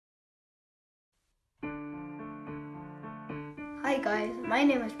Hi guys, my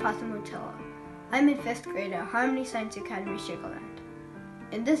name is Pratham. I'm in 5th grade at Harmony Science Academy, Sugarland.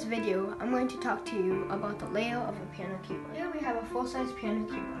 In this video, I'm going to talk to you about the layout of a piano keyboard. Here we have a full-size piano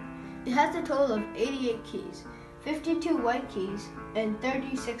keyboard. It has a total of 88 keys, 52 white keys, and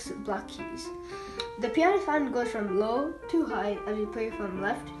 36 black keys. The piano sound goes from low to high as we play from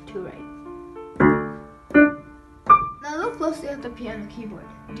left to right. Now look closely at the piano keyboard.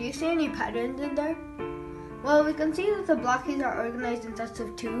 Do you see any patterns in there? Well, we can see that the block keys are organized in sets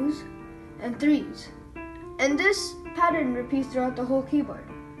of 2s and 3s. And this pattern repeats throughout the whole keyboard.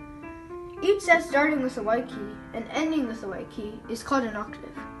 Each set starting with a white key and ending with a white key is called an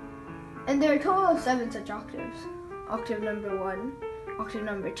octave. And there are a total of 7 such octaves. Octave number 1, octave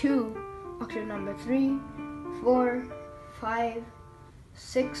number 2, octave number 3, 4, 5,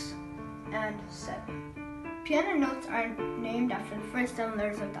 6, and 7. Piano notes are named after the first 7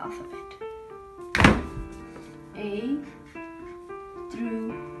 letters of the alphabet. A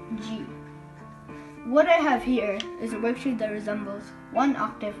through G. What I have here is a worksheet that resembles one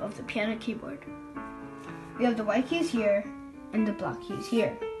octave of the piano keyboard. We have the white keys here and the black keys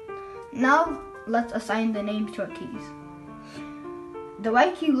here. Now let's assign the names to our keys. The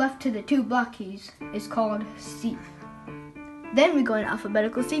white key left to the 2 black keys is called C. Then we go in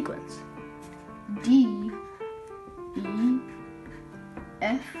alphabetical sequence. D, E,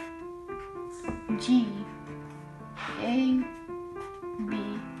 F, G, A, B,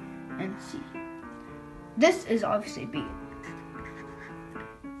 and C. This is obviously B.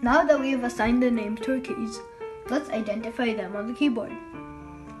 Now that we have assigned the names to our keys, let's identify them on the keyboard.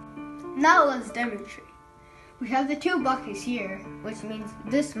 Now let's demonstrate. We have the 2 black keys here, which means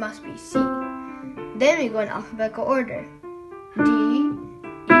this must be C. Then we go in alphabetical order. D, E,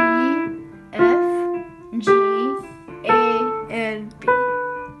 F, G, A, and B.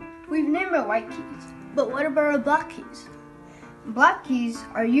 We've named our white keys, but what about our black keys? Black keys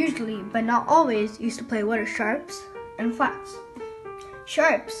are usually, but not always, used to play what are sharps and flats.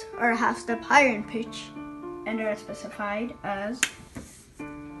 Sharps are a half step higher in pitch and are specified as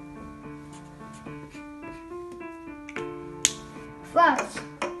flats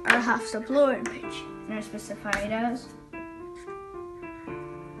are a half step lower in pitch and are specified as.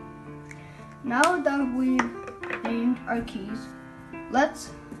 Now that we've named our keys,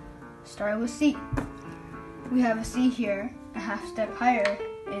 let's start with C. We have a C here, a half step higher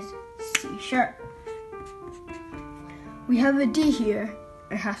is C sharp. We have a D here,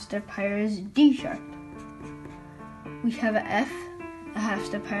 a half step higher is D sharp. We have a F, a half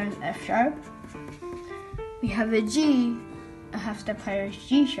step higher is F sharp. We have a G, a half step higher is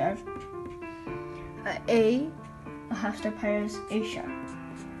G sharp. A half step higher is A sharp.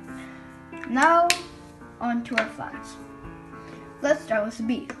 Now on to our flats. Let's start with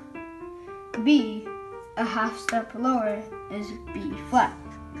B. B, a half step lower is B flat.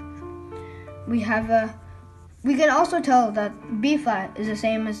 We can also tell that B flat is the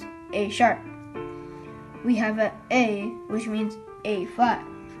same as A sharp. We have A, which means A flat,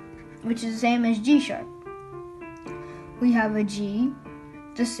 which is the same as G sharp. We have a G,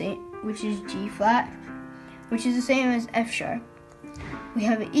 which is G flat, which is the same as F sharp. We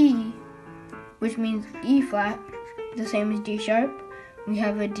have an E, which means E flat, the same as D sharp. We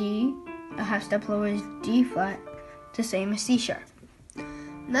have a D, a half step lower is D flat, the same as C sharp.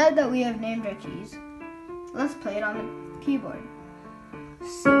 Now that we have named our keys, let's play it on the keyboard.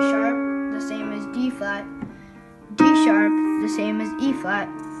 C sharp, the same as D flat. D sharp, the same as E flat.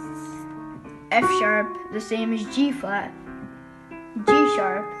 F sharp, the same as G flat. G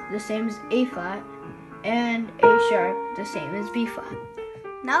sharp, the same as A flat. And A sharp, the same as B flat.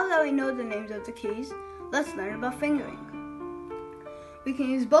 Now that we know the names of the keys, let's learn about fingering. We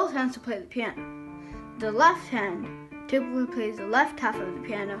can use both hands to play the piano. The left hand typically plays the left half of the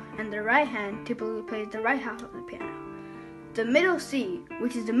piano, and the right hand typically plays the right half of the piano. The middle C,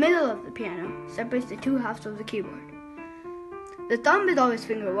 which is the middle of the piano, separates the 2 halves of the keyboard. The thumb is always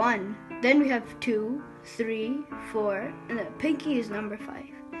finger 1, then we have 2, 3, 4, and the pinky is number 5.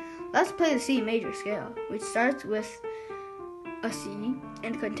 Let's play the C major scale, which starts with a C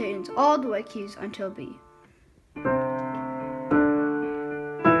and contains all the white keys until B.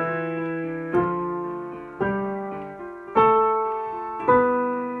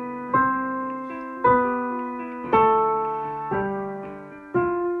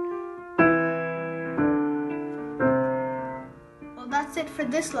 That's it for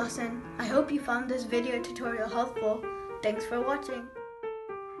this lesson. I hope you found this video tutorial helpful. Thanks for watching.